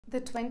The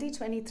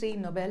 2023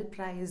 Nobel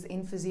Prize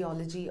in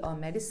Physiology or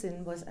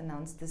Medicine was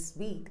announced this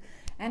week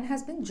and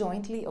has been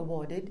jointly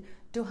awarded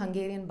to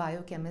Hungarian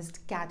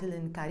biochemist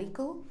Katalin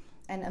Karikó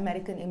and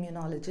American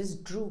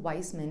immunologist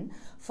Weissman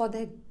for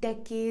their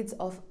decades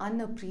of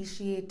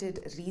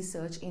unappreciated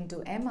research into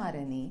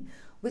mRNA,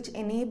 which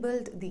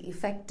enabled the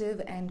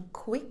effective and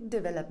quick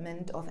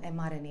development of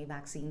mRNA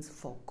vaccines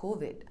for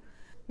COVID.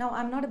 Now,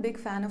 I'm not a big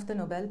fan of the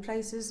Nobel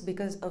Prizes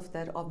because of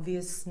their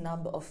obvious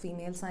snub of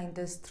female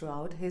scientists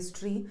throughout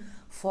history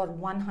for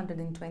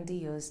 120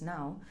 years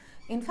now.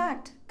 In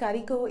fact,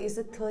 Karikó is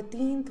the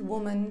 13th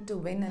woman to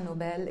win a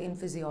Nobel in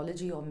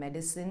Physiology or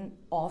Medicine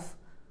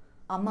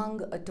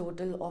among a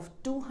total of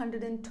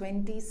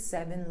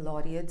 227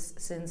 laureates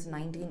since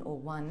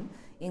 1901,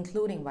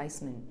 including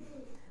Weissman.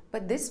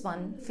 But this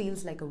one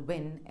feels like a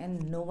win,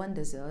 and no one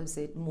deserves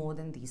it more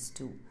than these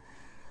two.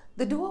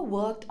 The duo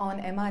worked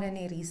on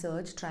mRNA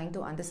research, trying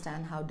to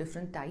understand how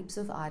different types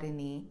of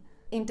RNA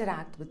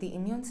interact with the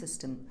immune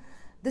system.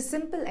 The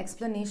simple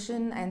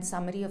explanation and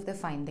summary of their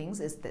findings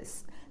is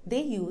this.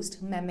 They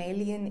used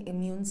mammalian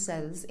immune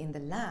cells in the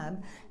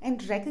lab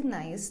and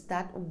recognized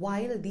that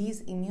while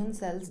these immune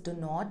cells do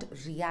not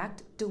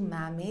react to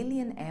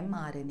mammalian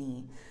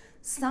mRNA,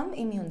 some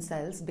immune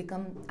cells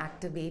become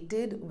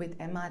activated with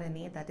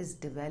mRNA that is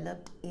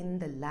developed in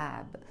the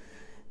lab.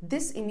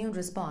 This immune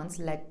response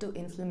led to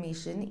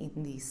inflammation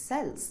in these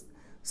cells.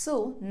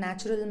 So,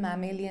 natural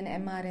mammalian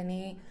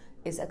mRNA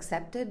is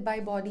accepted by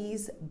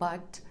bodies,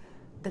 but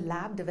the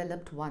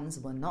lab-developed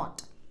ones were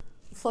not.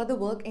 Further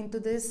work into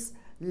this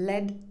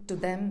led to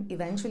them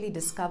eventually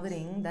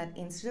discovering that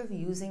instead of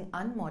using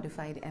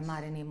unmodified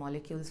mRNA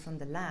molecules from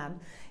the lab,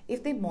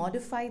 if they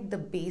modified the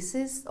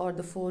bases or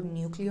the 4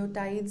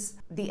 nucleotides,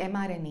 the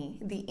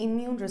mRNA, the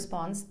immune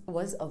response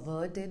was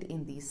averted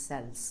in these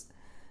cells.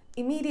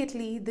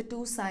 Immediately, the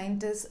two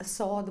scientists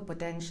saw the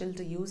potential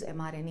to use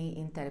mRNA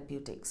in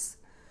therapeutics.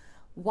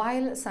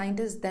 While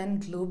scientists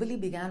then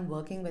globally began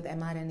working with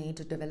mRNA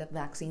to develop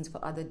vaccines for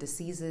other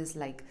diseases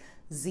like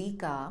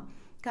Zika,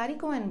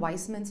 Karikó and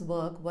Weissman's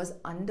work was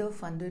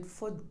underfunded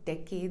for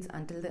decades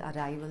until the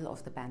arrival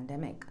of the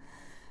pandemic.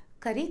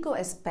 Karikó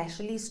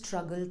especially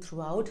struggled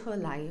throughout her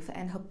life,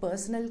 and her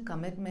personal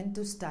commitment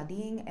to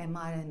studying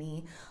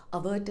mRNA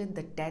averted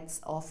the deaths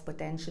of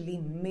potentially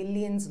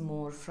millions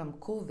more from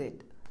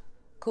COVID.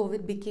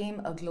 COVID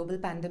became a global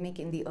pandemic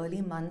in the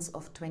early months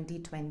of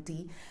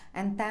 2020,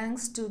 and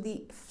thanks to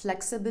the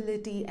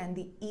flexibility and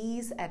the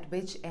ease at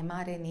which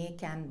mRNA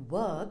can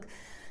work,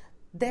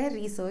 their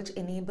research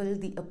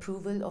enabled the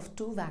approval of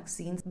 2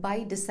 vaccines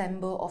by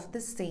December of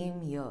the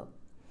same year.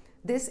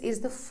 This is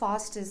the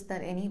fastest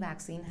that any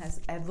vaccine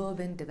has ever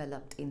been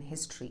developed in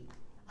history.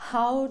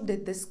 How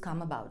did this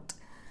come about?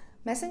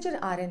 Messenger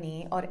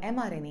RNA or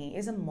mRNA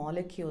is a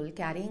molecule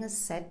carrying a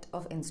set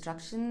of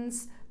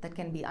instructions that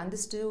can be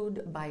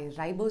understood by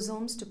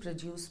ribosomes to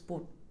produce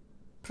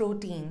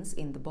proteins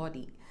in the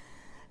body.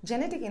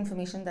 Genetic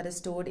information that is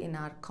stored in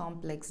our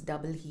complex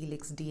double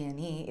helix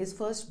DNA is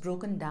first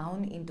broken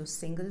down into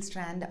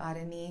single-strand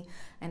RNA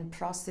and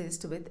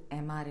processed with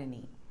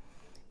mRNA.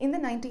 In the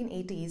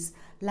 1980s,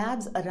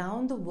 labs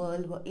around the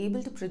world were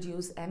able to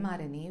produce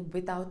mRNA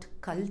without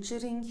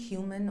culturing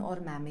human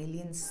or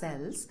mammalian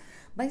cells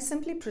by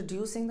simply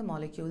producing the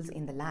molecules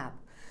in the lab.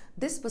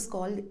 This was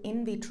called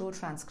in vitro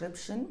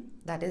transcription,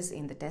 that is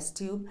in the test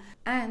tube,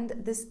 and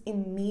this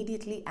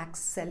immediately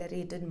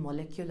accelerated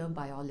molecular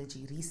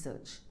biology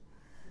research.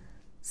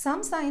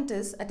 Some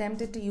scientists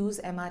attempted to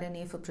use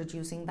mRNA for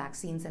producing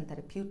vaccines and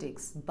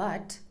therapeutics,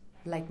 but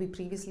like we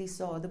previously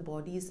saw, the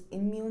body's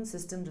immune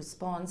system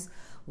response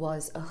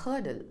was a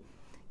hurdle.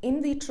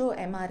 In vitro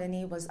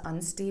mRNA was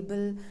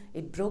unstable,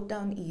 it broke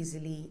down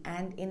easily,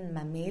 and in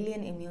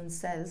mammalian immune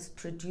cells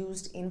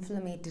produced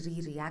inflammatory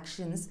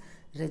reactions,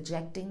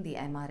 rejecting the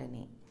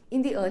mRNA.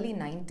 In the early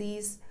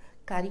 90s,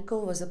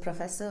 Karikó was a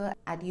professor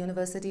at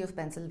University of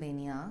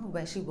Pennsylvania,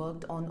 where she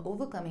worked on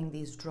overcoming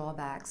these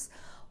drawbacks,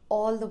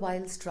 all the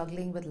while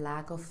struggling with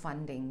lack of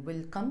funding.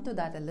 We'll come to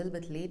that a little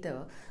bit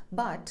later,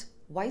 but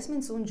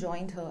Weissman soon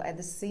joined her at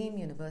the same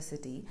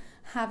university,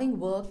 having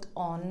worked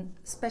on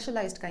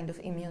specialized kind of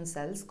immune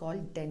cells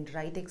called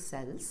dendritic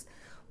cells,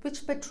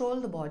 which patrol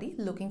the body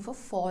looking for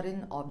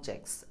foreign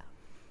objects.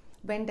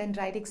 When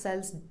dendritic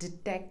cells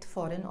detect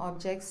foreign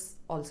objects,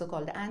 also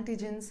called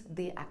antigens,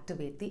 they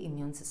activate the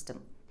immune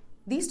system.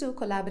 These two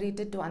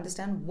collaborated to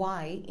understand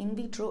why in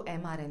vitro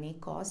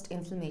mRNA caused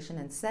inflammation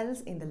in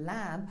cells in the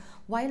lab,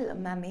 while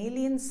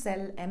mammalian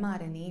cell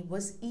mRNA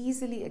was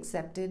easily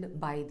accepted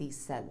by these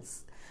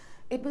cells.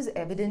 It was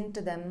evident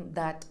to them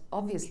that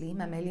obviously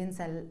mammalian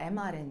cell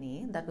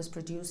mRNA that was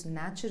produced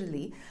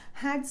naturally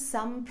had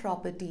some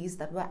properties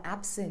that were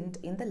absent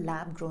in the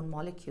lab-grown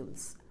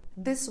molecules.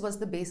 This was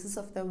the basis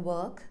of their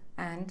work,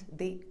 and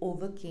they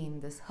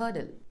overcame this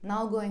hurdle.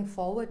 Now going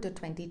forward to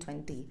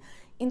 2020,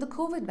 in the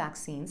COVID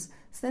vaccines,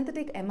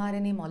 synthetic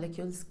mRNA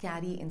molecules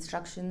carry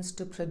instructions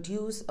to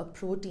produce a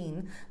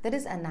protein that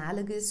is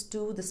analogous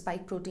to the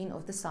spike protein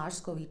of the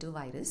SARS-CoV-2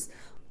 virus,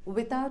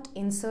 without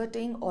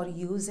inserting or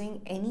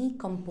using any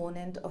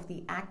component of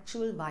the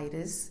actual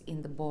virus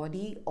in the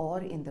body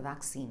or in the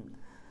vaccine.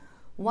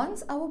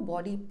 Once our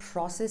body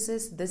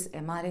processes this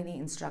mRNA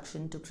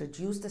instruction to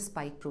produce the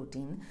spike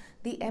protein,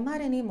 the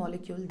mRNA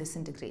molecule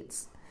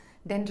disintegrates.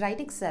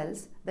 Dendritic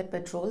cells that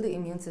patrol the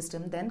immune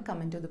system then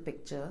come into the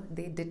picture.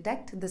 They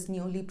detect this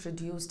newly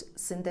produced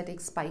synthetic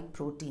spike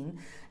protein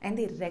and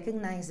they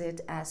recognize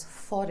it as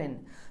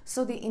foreign.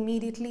 So they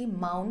immediately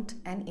mount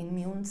an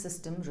immune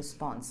system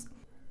response.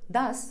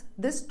 Thus,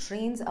 this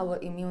trains our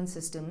immune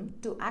system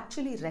to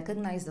actually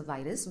recognize the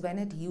virus when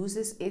it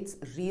uses its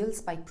real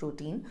spike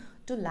protein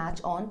to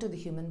latch on to the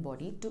human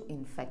body to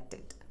infect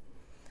it.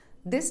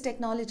 This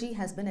technology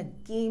has been a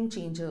game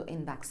changer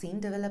in vaccine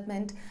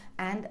development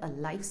and a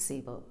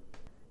lifesaver.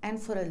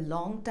 And for a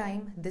long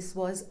time, this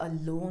was a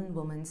lone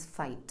woman's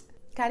fight.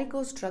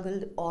 Karikó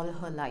struggled all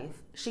her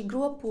life. She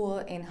grew up poor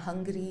in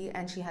Hungary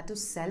and she had to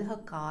sell her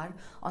car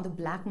on the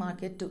black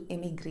market to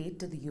immigrate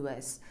to the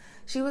US.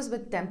 She was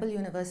with Temple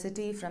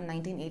University from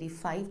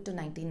 1985 to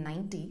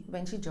 1990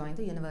 when she joined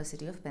the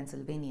University of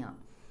Pennsylvania.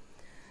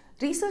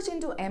 Research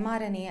into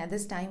mRNA at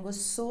this time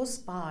was so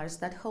sparse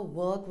that her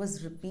work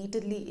was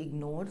repeatedly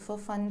ignored for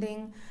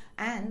funding,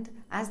 and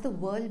as the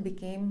world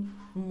became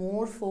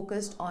more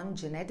focused on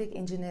genetic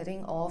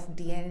engineering of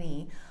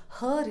DNA,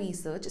 her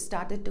research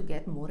started to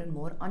get more and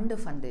more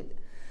underfunded.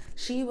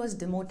 She was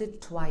demoted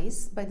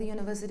twice by the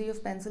University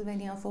of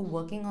Pennsylvania for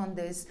working on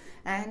this,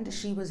 and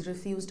she was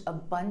refused a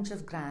bunch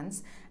of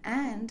grants,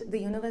 and the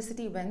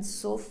university went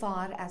so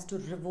far as to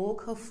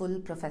revoke her full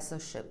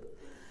professorship.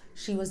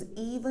 She was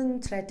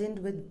even threatened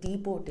with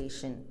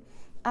deportation.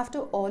 After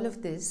all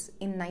of this,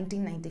 in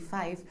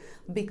 1995,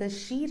 because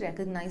she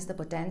recognized the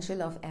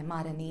potential of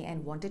mRNA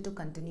and wanted to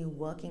continue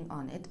working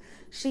on it,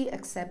 she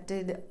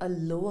accepted a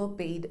lower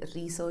paid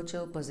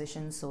researcher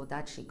position so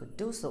that she could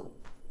do so.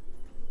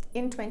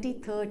 In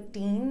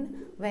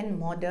 2013, when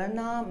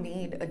Moderna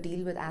made a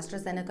deal with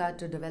AstraZeneca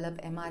to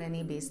develop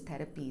mRNA-based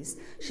therapies,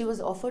 she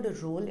was offered a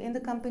role in the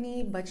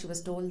company, but she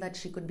was told that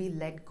she could be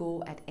let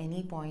go at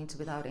any point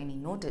without any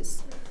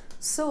notice.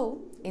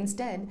 So,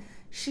 instead,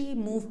 she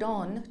moved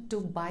on to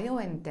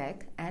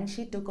BioNTech and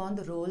she took on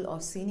the role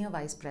of Senior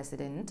Vice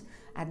President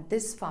at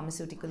this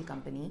pharmaceutical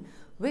company,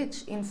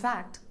 which in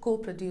fact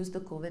co-produced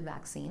the COVID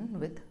vaccine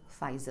with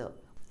Pfizer.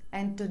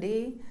 And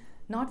today,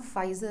 not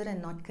Pfizer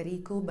and not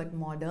Karikó, but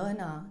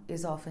Moderna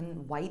is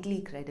often widely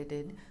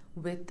credited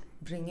with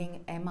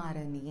bringing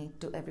mRNA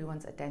to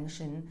everyone's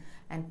attention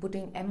and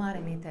putting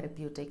mRNA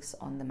therapeutics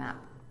on the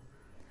map.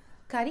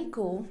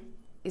 Karikó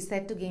is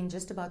said to gain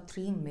just about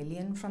 $3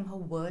 million from her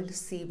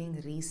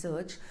world-saving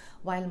research,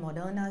 while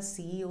Moderna's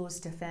CEO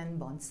Stefan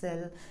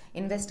Bancel,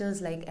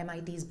 investors like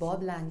MIT's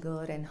Bob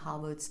Langer and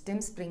Harvard's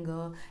Tim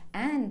Springer,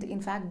 and in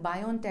fact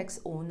BioNTech's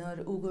owner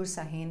Ugur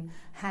Sahin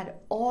had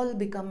all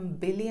become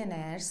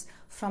billionaires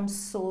from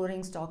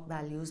soaring stock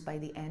values by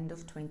the end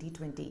of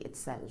 2020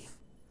 itself.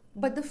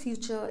 But the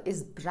future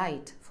is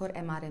bright for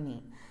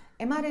mRNA.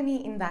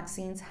 mRNA in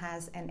vaccines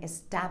has an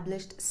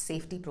established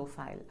safety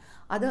profile.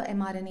 Other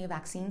mRNA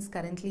vaccines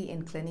currently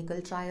in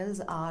clinical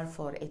trials are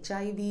for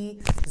HIV,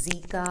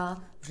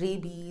 Zika,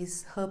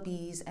 rabies,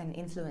 herpes, and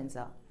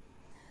influenza.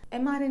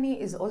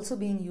 mRNA is also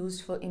being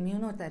used for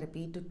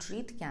immunotherapy to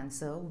treat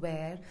cancer,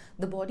 where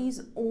the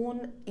body's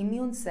own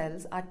immune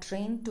cells are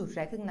trained to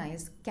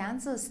recognize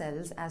cancer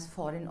cells as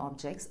foreign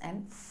objects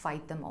and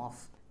fight them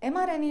off.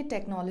 mRNA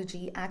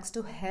technology acts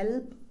to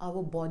help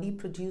our body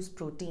produce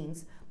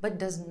proteins but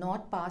does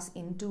not pass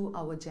into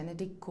our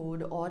genetic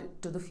code or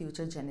to the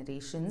future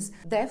generations.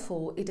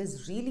 Therefore, it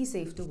is really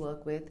safe to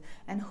work with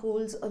and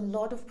holds a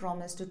lot of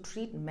promise to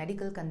treat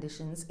medical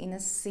conditions in a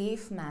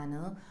safe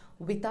manner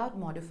without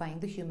modifying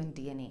the human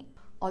DNA.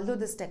 Although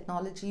this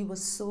technology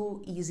was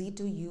so easy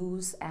to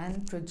use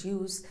and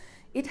produce,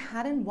 it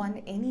hadn't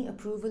won any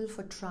approval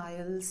for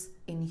trials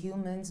in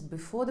humans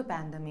before the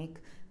pandemic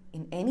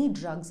in any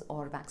drugs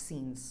or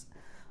vaccines.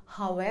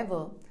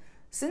 However,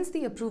 since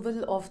the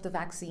approval of the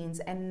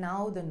vaccines and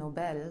now the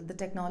Nobel, the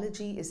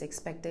technology is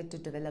expected to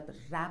develop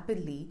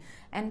rapidly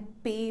and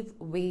pave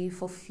way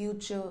for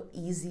future,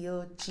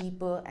 easier,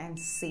 cheaper, and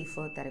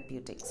safer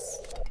therapeutics.